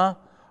 huh,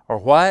 or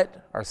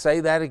what, or say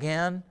that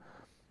again.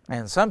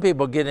 And some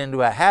people get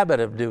into a habit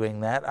of doing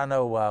that. I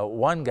know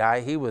one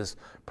guy, he was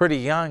pretty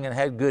young and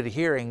had good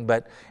hearing,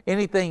 but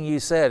anything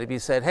you said, if you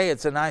said, hey,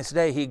 it's a nice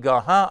day, he'd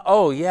go, huh,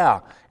 oh yeah,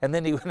 and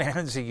then he would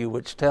answer you,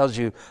 which tells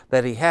you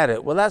that he had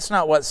it. Well, that's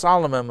not what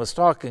Solomon was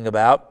talking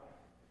about.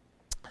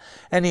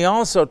 And he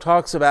also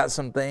talks about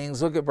some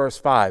things. Look at verse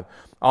 5.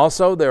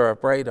 Also, they're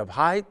afraid of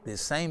height. The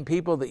same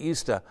people that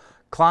used to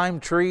climb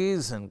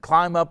trees and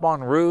climb up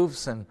on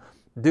roofs and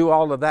do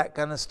all of that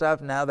kind of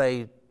stuff, now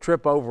they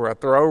trip over a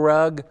throw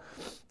rug,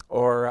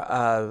 or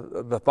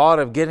the thought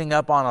of getting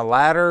up on a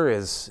ladder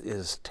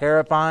is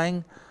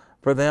terrifying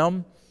for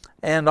them.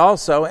 And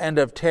also, and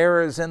of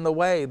terrors in the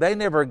way. They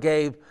never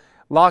gave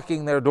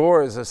locking their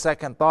doors a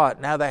second thought.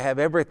 Now they have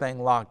everything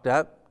locked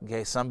up in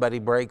case somebody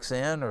breaks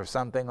in or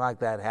something like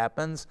that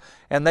happens.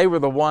 And they were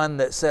the one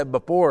that said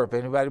before, if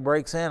anybody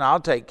breaks in, I'll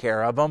take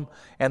care of them.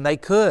 And they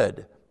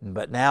could.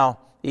 But now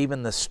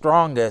even the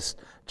strongest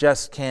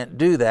just can't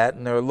do that,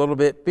 and they're a little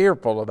bit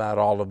fearful about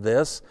all of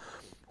this.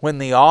 When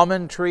the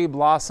almond tree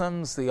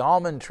blossoms, the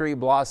almond tree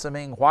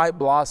blossoming, white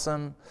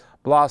blossoms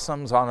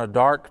on a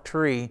dark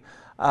tree,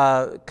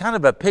 kind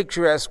of a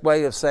picturesque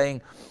way of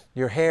saying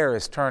your hair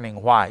is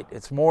turning white.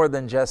 It's more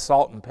than just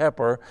salt and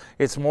pepper.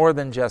 It's more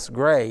than just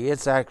gray.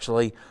 It's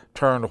actually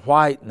turned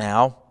white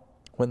now.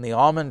 When the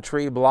almond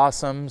tree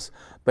blossoms,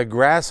 the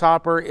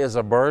grasshopper is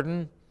a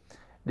burden.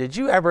 Did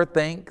you ever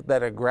think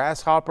that a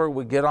grasshopper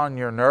would get on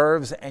your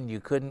nerves and you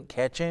couldn't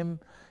catch him?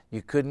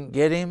 You couldn't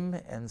get him?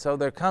 And so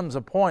there comes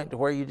a point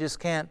where you just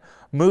can't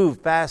move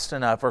fast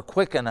enough or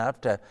quick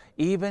enough to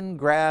even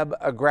grab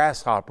a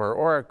grasshopper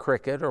or a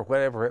cricket or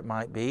whatever it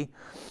might be.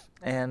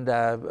 And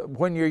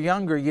when you're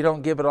younger, you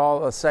don't give it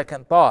all a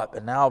second thought.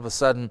 But now all of a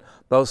sudden,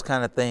 those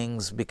kind of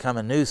things become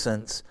a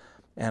nuisance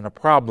and a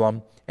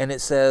problem. And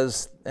it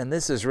says, and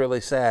this is really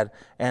sad,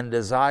 and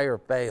desire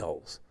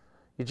fails.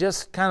 You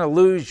just kind of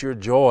lose your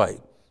joy.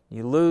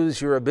 You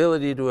lose your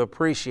ability to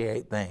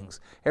appreciate things.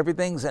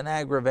 Everything's an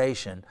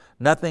aggravation.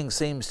 Nothing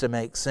seems to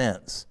make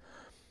sense.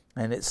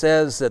 And it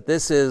says that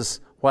this is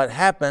what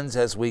happens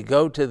as we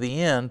go to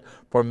the end.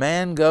 For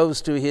man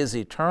goes to his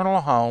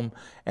eternal home,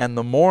 and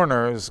the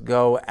mourners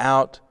go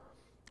out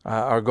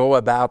or go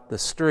about the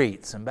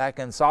streets. And back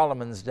in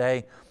Solomon's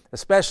day,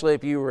 especially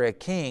if you were a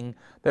king,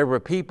 there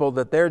were people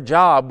that their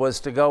job was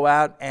to go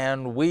out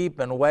and weep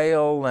and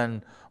wail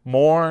and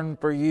mourn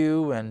for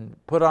you and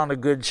put on a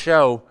good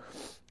show.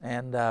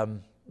 And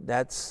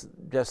that's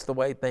just the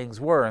way things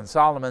were. And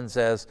Solomon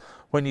says,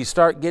 when you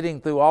start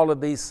getting through all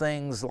of these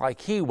things like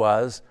he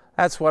was,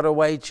 that's what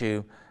awaits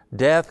you.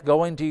 Death,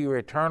 going to your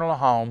eternal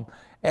home,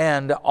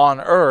 and on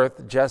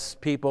earth,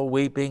 just people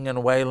weeping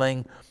and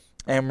wailing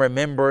and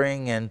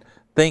remembering and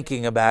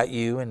thinking about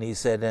you. And he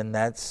said, and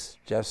that's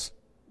just,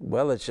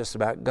 well, it's just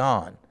about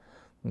gone.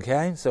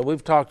 Okay, so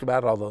we've talked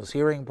about all those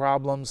hearing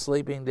problems,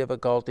 sleeping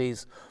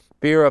difficulties,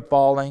 fear of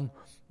falling,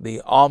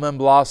 the almond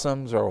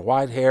blossoms or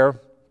white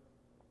hair,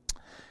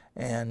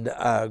 and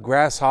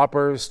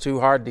grasshoppers too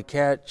hard to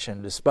catch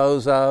and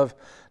dispose of,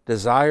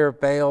 desire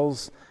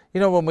fails. You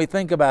know, when we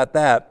think about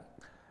that,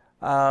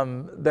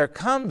 there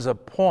comes a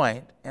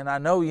point, and I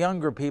know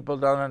younger people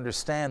don't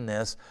understand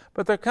this,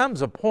 but there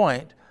comes a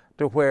point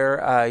to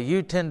where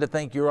you tend to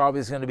think you're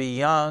always going to be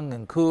young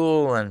and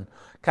cool and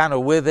kind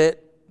of with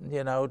it,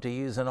 you know, to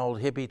use an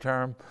old hippie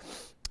term.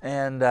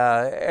 And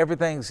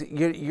everything's,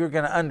 you're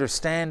going to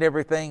understand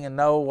everything and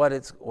know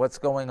what's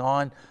going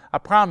on. I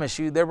promise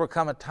you, there will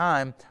come a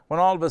time when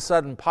all of a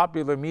sudden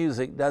popular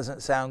music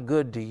doesn't sound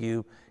good to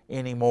you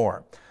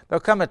anymore. There'll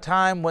come a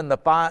time when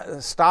the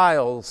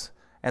styles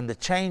and the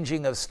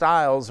changing of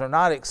styles are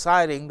not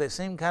exciting. They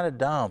seem kind of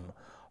dumb.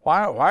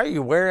 Why are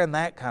you wearing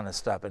that kind of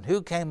stuff? And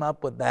who came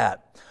up with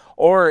that?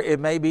 Or it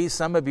may be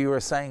some of you are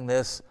saying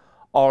this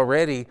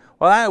already.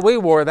 Well, we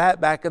wore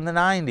that back in the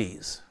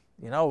 90s.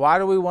 You know, why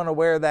do we want to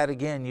wear that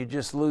again? You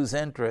just lose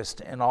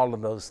interest in all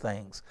of those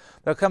things.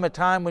 There'll come a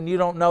time when you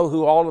don't know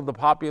who all of the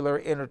popular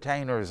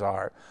entertainers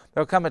are.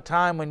 There'll come a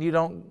time when you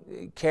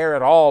don't care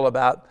at all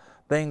about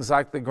things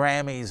like the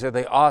Grammys or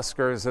the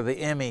Oscars or the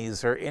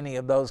Emmys or any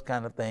of those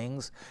kind of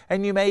things.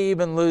 And you may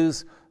even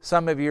lose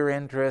some of your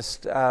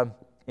interest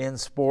in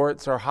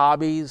sports or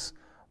hobbies,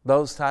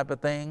 those type of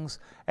things.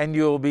 And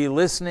you'll be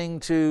listening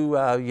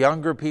to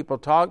younger people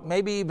talk,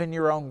 maybe even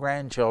your own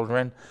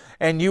grandchildren,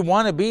 and you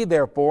want to be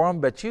there for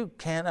them, but you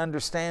can't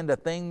understand a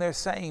thing they're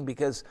saying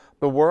because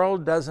the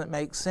world doesn't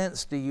make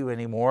sense to you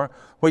anymore.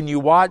 When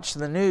you watch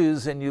the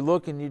news and you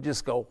look and you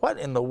just go, what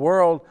in the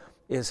world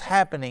is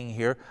happening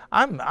here?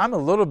 I'm a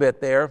little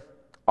bit there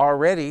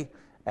already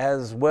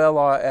as well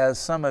as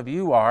some of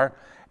you are.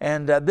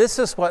 And this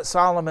is what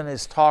Solomon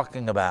is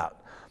talking about.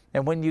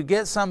 And when you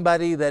get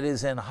somebody that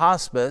is in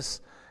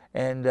hospice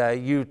and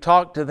you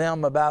talk to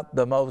them about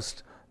the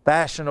most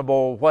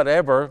fashionable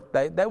whatever,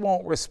 they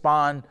won't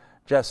respond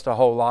just a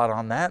whole lot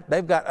on that.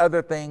 They've got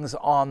other things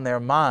on their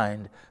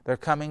mind. They're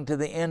coming to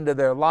the end of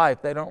their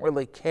life. They don't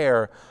really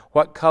care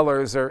what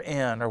colors are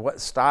in or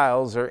what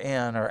styles are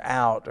in or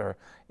out or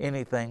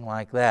anything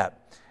like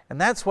that.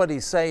 And that's what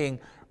he's saying.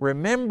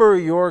 Remember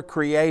your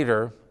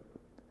Creator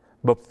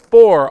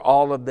before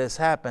all of this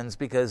happens,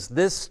 because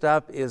this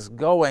stuff is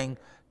going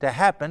to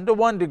happen to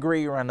one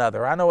degree or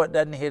another. I know it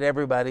doesn't hit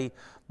everybody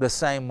the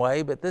same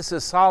way, but this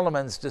is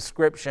Solomon's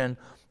description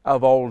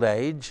of old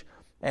age.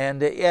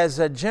 And as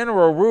a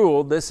general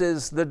rule, this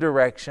is the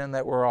direction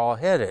that we're all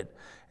headed.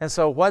 And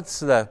so what's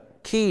the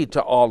key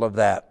to all of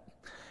that?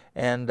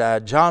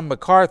 And John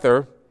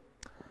MacArthur,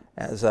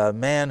 as a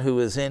man who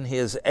is in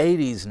his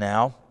 80s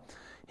now,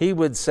 he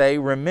would say,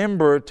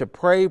 remember to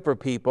pray for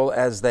people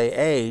as they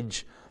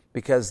age,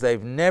 because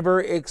they've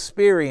never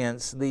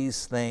experienced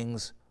these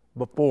things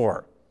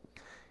before.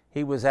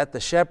 He was at the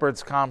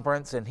Shepherd's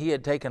Conference, and he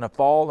had taken a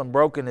fall and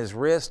broken his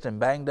wrist and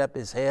banged up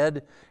his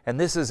head. And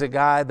this is a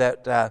guy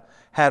that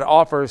had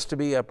offers to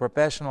be a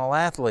professional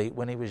athlete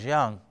when he was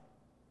young.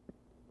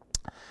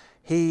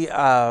 He,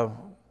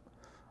 also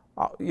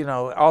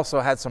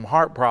had some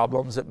heart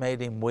problems that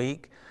made him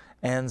weak.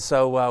 And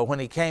so when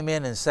he came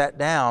in and sat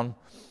down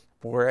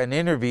for an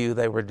interview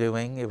they were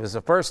doing, it was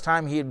the first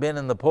time he had been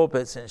in the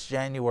pulpit since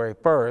January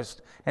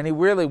 1st. And he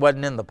really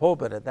wasn't in the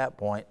pulpit at that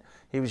point.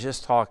 He was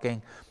just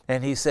talking.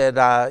 And he said,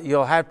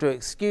 you'll have to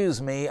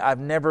excuse me, I've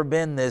never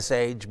been this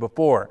age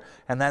before.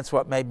 And that's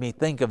what made me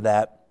think of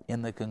that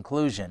in the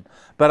conclusion.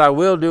 But I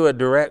will do a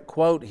direct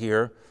quote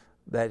here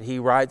that he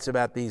writes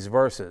about these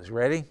verses.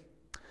 Ready?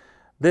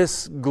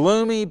 This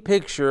gloomy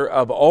picture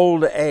of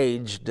old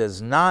age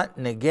does not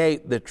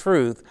negate the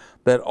truth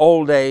that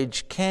old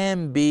age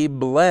can be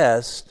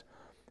blessed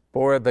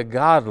for the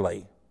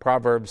godly.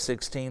 Proverbs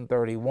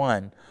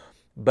 16:31.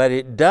 But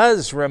it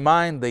does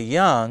remind the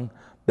young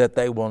that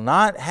they will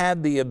not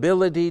have the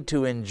ability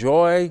to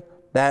enjoy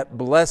that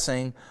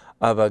blessing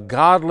of a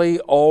godly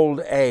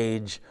old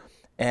age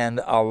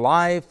and a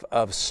life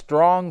of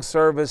strong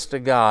service to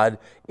God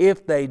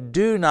if they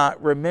do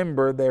not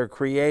remember their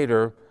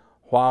Creator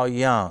while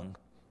young.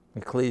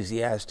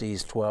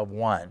 Ecclesiastes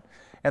 12:1.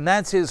 And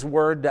that's his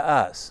word to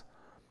us.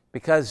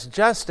 Because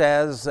just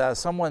as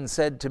someone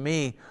said to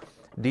me,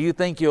 do you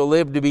think you'll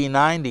live to be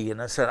 90?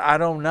 And I said, I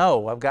don't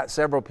know. I've got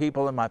several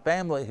people in my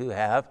family who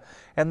have.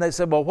 And they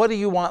said, well, what do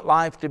you want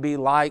life to be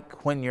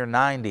like when you're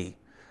 90?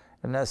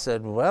 And I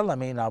said, well,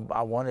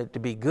 I want it to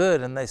be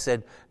good. And they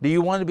said, do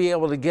you want to be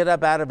able to get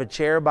up out of a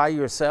chair by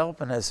yourself?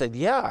 And I said,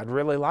 yeah, I'd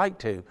really like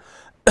to.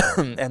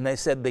 And they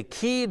said, the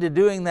key to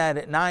doing that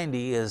at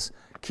 90 is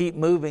keep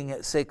moving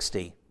at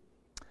 60.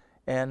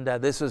 And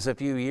this was a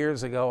few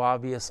years ago,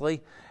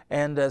 obviously.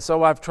 And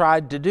so I've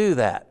tried to do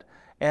that.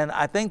 And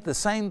I think the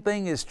same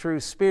thing is true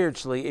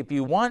spiritually. If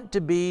you want to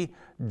be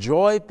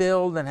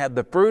joy-filled and have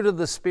the fruit of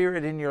the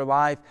Spirit in your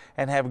life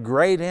and have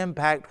great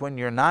impact when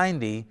you're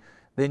 90,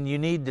 then you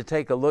need to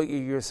take a look at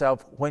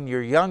yourself when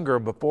you're younger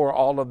before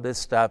all of this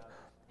stuff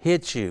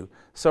hits you.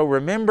 So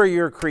remember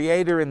your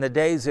Creator in the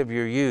days of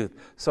your youth.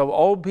 So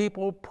old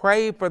people,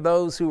 pray for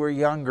those who are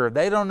younger.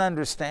 They don't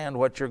understand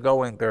what you're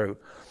going through.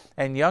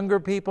 And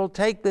younger people,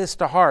 take this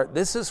to heart.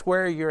 This is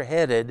where you're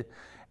headed.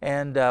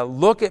 And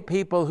look at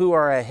people who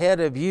are ahead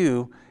of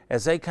you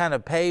as they kind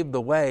of pave the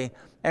way.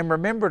 And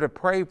remember to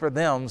pray for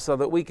them so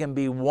that we can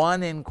be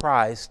one in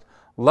Christ,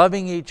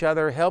 loving each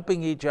other,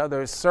 helping each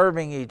other,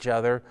 serving each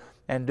other,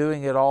 and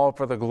doing it all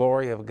for the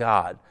glory of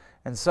God.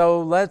 And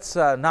so let's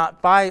not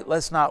fight,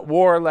 let's not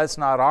war, let's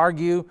not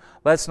argue,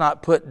 let's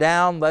not put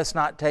down, let's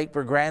not take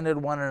for granted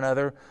one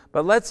another,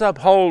 but let's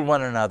uphold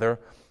one another,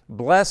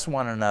 bless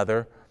one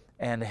another,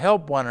 and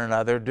help one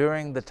another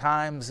during the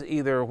times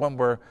either when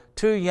we're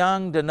too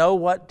young to know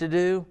what to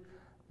do,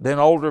 then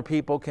older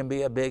people can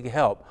be a big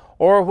help.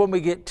 Or when we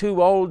get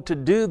too old to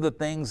do the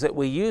things that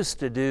we used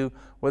to do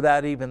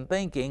without even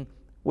thinking,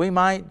 we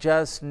might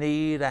just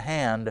need a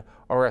hand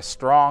or a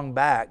strong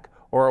back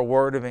or a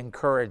word of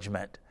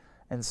encouragement.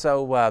 And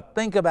so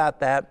think about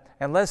that,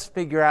 and let's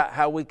figure out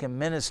how we can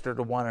minister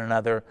to one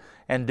another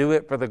and do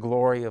it for the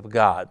glory of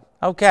God.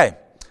 Okay.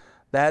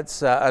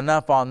 That's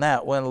enough on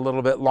that. Went a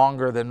little bit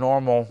longer than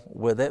normal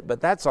with it,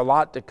 but that's a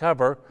lot to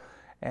cover.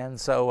 And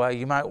so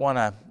you might want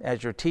to,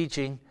 as you're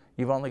teaching,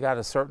 you've only got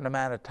a certain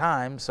amount of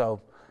time,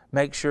 so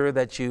make sure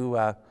that you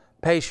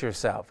pace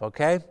yourself,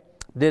 okay?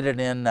 Did it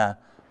in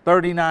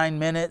 39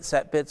 minutes.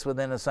 That fits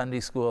within a Sunday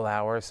school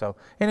hour. So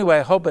anyway,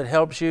 I hope it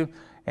helps you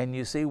and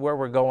you see where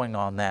we're going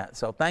on that.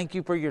 So thank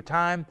you for your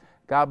time.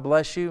 God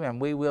bless you,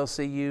 and we will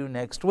see you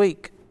next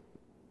week.